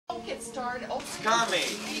Don't get started. Oh, Tommy.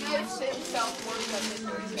 He gives himself work on his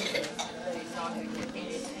that he's not going to get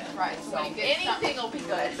paid. Right, so anything will be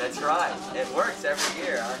good. That's right. It works every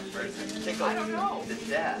year. Our person tickled I don't know. to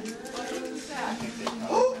death. Who's that?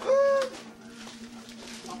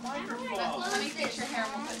 Let me fix your hair.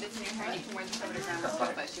 We'll put this in your hair. You can wear this over to Grandma's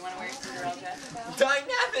bush. You want to wear your Cinderella dress?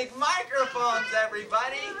 Dynamic microphones,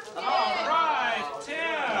 everybody. All right, Tim.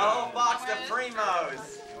 A whole box of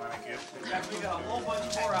Primos. We got a whole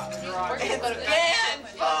bunch more out in the garage. It's Dan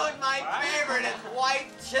food, my favorite. It's white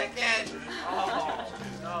chicken. Oh,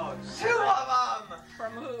 no. 2 of them.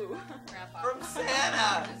 From who? Grandpa. From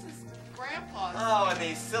Santa. This is Grandpa's. Oh, and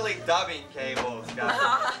these silly dubbing cables,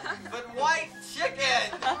 guys. But white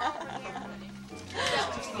chicken.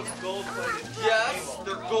 Gold-plated. Yes,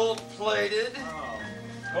 they're gold-plated. Oh.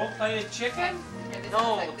 Gold-plated chicken?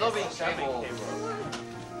 No, dubbing cables.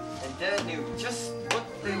 And Dad knew just what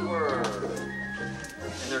they were.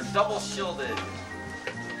 And they're double-shielded.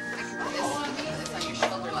 This on your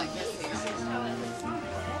shoulder like this here.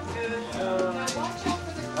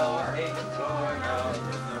 Oh, hey, going out in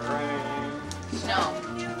the rain. No.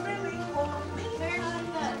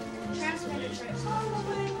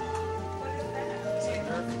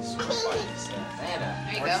 Santa.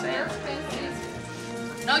 There you Where's go.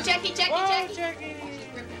 Santa? No, Jackie. Okay,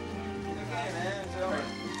 man, it's over.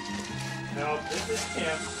 No, this is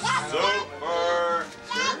Tim. Super.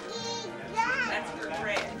 That's for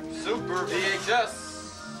Fred. Super VHS.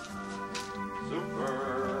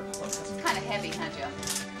 Super. It's kind of heavy, huh, Joe?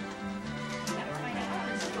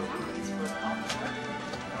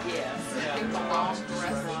 Yes. Big long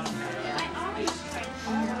dresses. Yeah.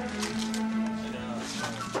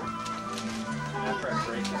 After I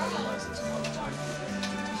break it, otherwise it's one time.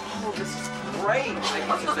 Oh, this is great. I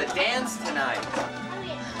guess it's a dance tonight.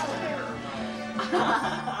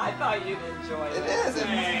 I thought you'd enjoy It it. is. It's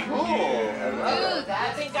Thank cool. I love Ooh, it.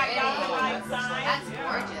 that's think I got the pretty. right size? That's Yeah.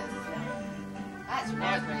 gorgeous. That's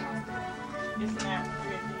really pretty. Isn't that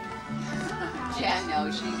pretty? Yeah,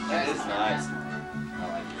 no, she. That is nice.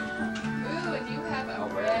 Ooh, and you have a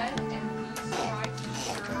red and blue striped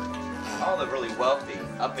shirt. All the really wealthy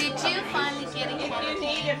up and Did you coming. finally get a If you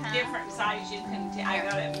cake? need a different size, you can. I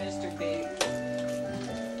got it, Mr. Big.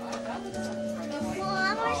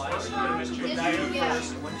 Oh, I should have Mr. Big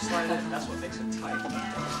first. When you slide it, that's what makes it tight.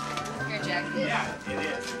 Here, Jackie. Yeah, it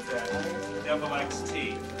is. It's a double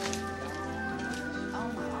XT. Oh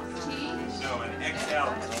my gosh. No, an XL.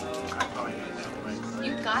 I probably need a double XT.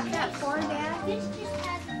 You got that for her, Dad?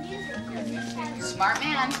 Smart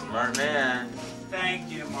man. Smart man. Thank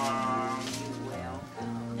you, Mom.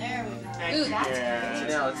 There we go. Thank Ooh, you, that's Dad.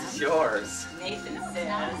 Janelle, this is yours. Nathan It's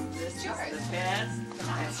says this is yours. the best.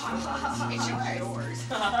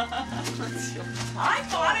 It's yours. I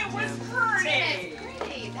thought it was pretty. It's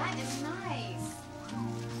pretty. That is nice.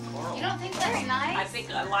 You don't think that's nice? I think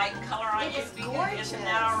a light color on It you. is Isn't gorgeous.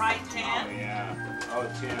 that all right, Oh, Tim? yeah. Oh,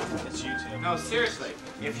 Tim. It's you, Tim. No, seriously.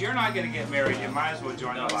 If you're not going to get married, you might as well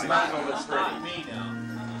join the life. Might as well look pretty. me now.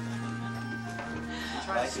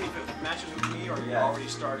 Try to see if it matches with me, or you're Yeah. already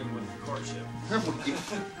starting with courtship.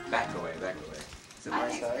 Back away, back away. Is it I my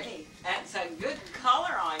think it's size? pretty. That's a good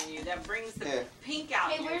color on you. That brings the Yeah. pink out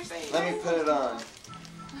Hey, in your where's- face. Let me put it on.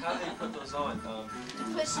 How do you put those on? Okay, one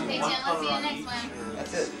Jen, let's color see the on next each, one. or-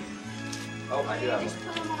 That's it. Oh, I do have one.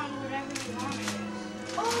 Put them on whatever you want.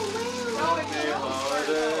 No, it's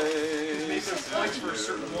Maybe it's nice for a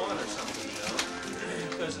certain one or something, you know?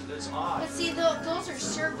 Because it's odd. But see, those are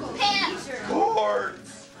circles. Pants. These are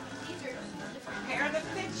Cords. different. Pair the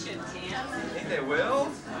fiction, Tim. Think they will?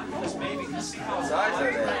 Because maybe, because see how What it's size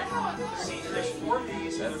are they? See, there's 4 of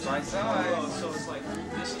these. and That's there's my size. Oh, so it's like,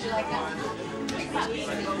 this is like that? one, and this is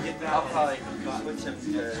one. I don't get that I'll one. probably switch them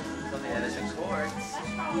to something that isn't cords.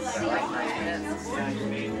 I like my pants. Yeah, you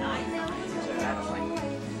made one.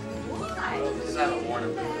 Because I haven't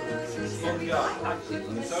worn them. Here we go.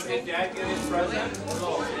 So did Dad get his present?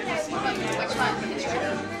 Oh, Which one? This one?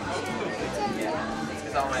 Yeah. It's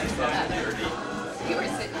because all my stuff is dirty. You were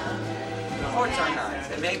sitting. Cords are nice.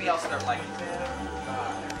 And maybe I'll start liking them.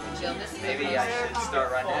 Jill, this is Maybe I should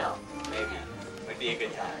start right now. Maybe. Would be a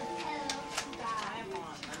good time.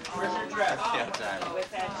 where's your dress? Yeah, time.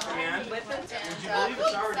 With that And? with it. Would you believe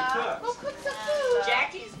it's already cooked? Who cooks the food?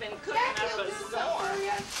 Jackie's been cooking Jackie up will a do storm. something for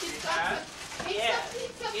you. She's got Dad? some Yeah.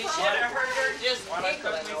 pizza You for should have her. heard her just Want to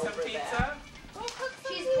cook giggling me some over pizza? that. Who cooks the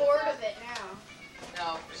She's pizza? bored of it now.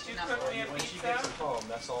 No, Did she's you not. cook me a When she pizza? gets it home,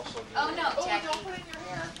 that's also good. Oh no, Oh, Jackie. don't put it in your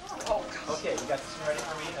hair. Okay, you got this one ready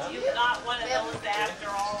for me, huh? You got one of those after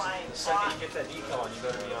all I The second bought. you get that decal on, you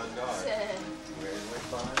better be on guard. We're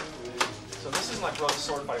fine. So this isn't like rose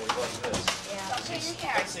sword fighting where you go like this. Yeah. Okay, this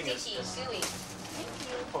hair. Fencing is Sticky, just gooey.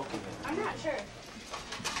 poking it. I'm not sure.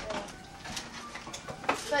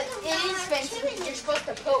 But it is fencing. You're supposed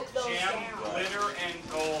to poke those Gem, down. glitter, and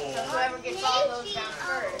gold. So whoever gets all those down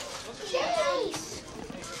first. Jeez.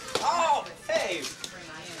 Oh, hey.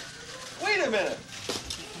 Wait a minute.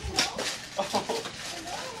 Oh,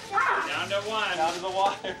 Down to one. down to the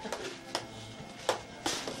wire.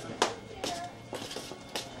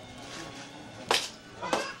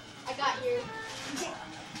 I got here.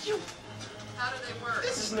 How do they work?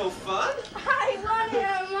 This is no fun. I want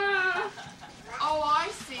him. Oh, I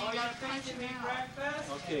see. You gotta punch him out.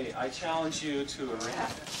 Okay, I challenge you to a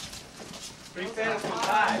rap. Pretty fast for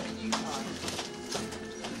time.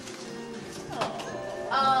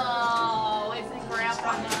 Oh, isn't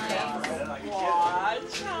Grandpa nice?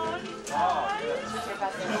 Watch on Jackie,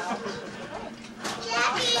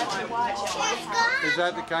 Is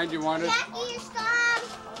that the kind you wanted? Jackie, stop.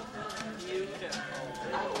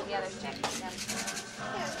 Oh, yeah, there's Jackie's son.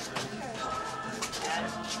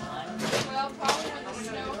 Well, probably when the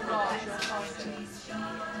snow falls.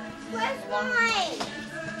 Where's mine?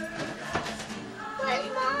 Where's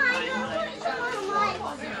mine? Where's mine?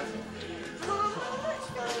 Mom,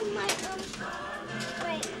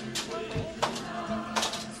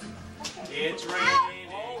 It's raining.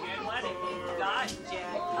 what have you got,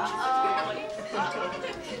 Jack?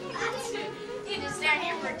 He just down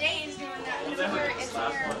here for days doing that. It's here. It's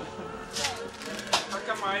here. How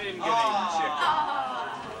come I didn't get a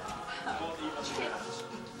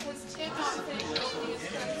Was Tim not finished opening his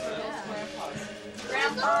presents for Grandpa's?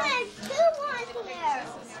 Grandpa. There's two more here.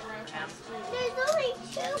 There's only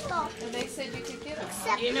two more. And they said you could get them.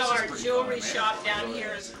 You know our jewelry shop down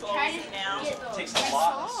here is closing now. Get those. Takes a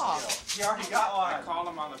lot of skill. You already got I one. called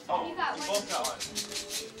them on the phone. You got You one. both got one.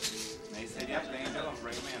 They said, yep, they ain't doing them.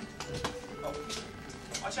 Bring them in.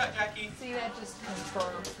 Watch out, Jackie. See, that just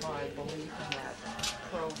confirms my belief in that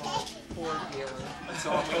Provo Ford dealer. So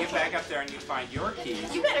when we get back up there and you find your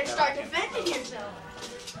keys, You better start defending yourself.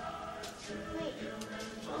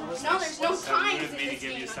 No, there's no that time would in be to this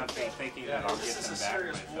give you game. something thinking that I'll get This is a them back.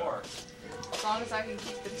 serious myself. war. As long as I can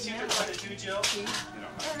keep the See what piano they're trying to do, Jill? You know,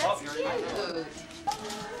 Oh, you're good.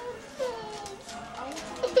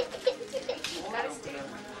 Gotta stay away.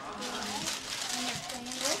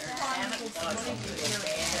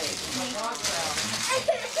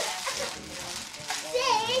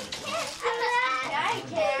 I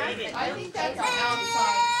think that's an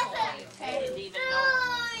outside I didn't even know.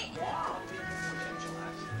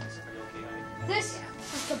 This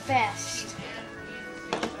is the best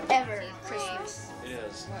ever Christmas. It is. It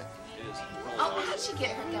is. Oh, how'd she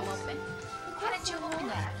get her gum open? Why didn't you open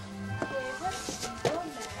that?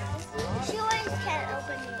 She always can't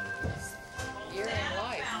open it. You're in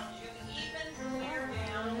life.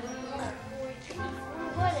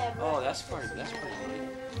 Whatever. Oh, that's pretty neat.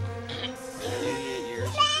 88 years.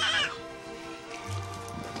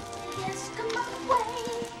 Just come away.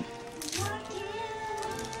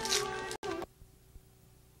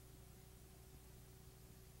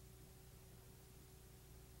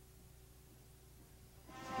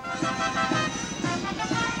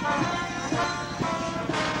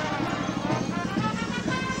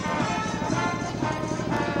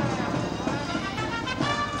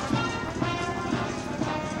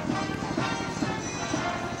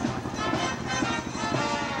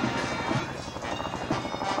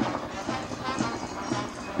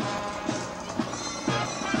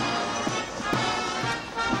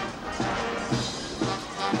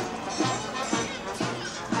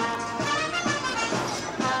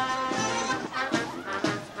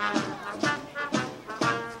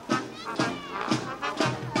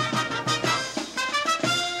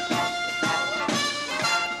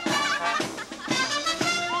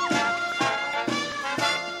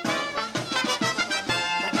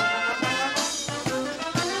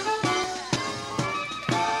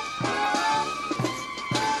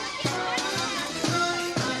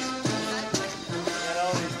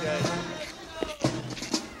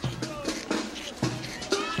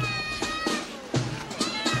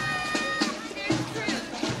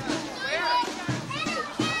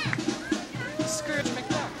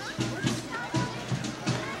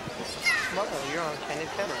 You're on candid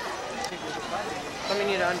camera. Let me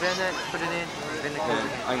need to unbend that, put it in, bend the camera.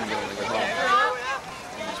 I can do it when I get home.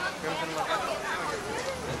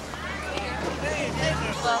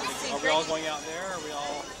 Well, see, Are we all going out there? Or are we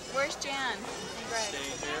all where's Jan and Greg?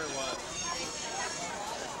 staying here or what?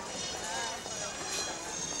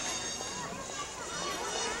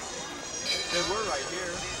 They were right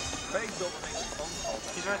here. Craig's opening his phone call.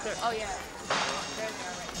 He's right there. Oh, yeah. There's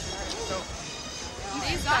our right.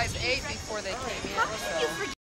 These guys ate before they came in. How can you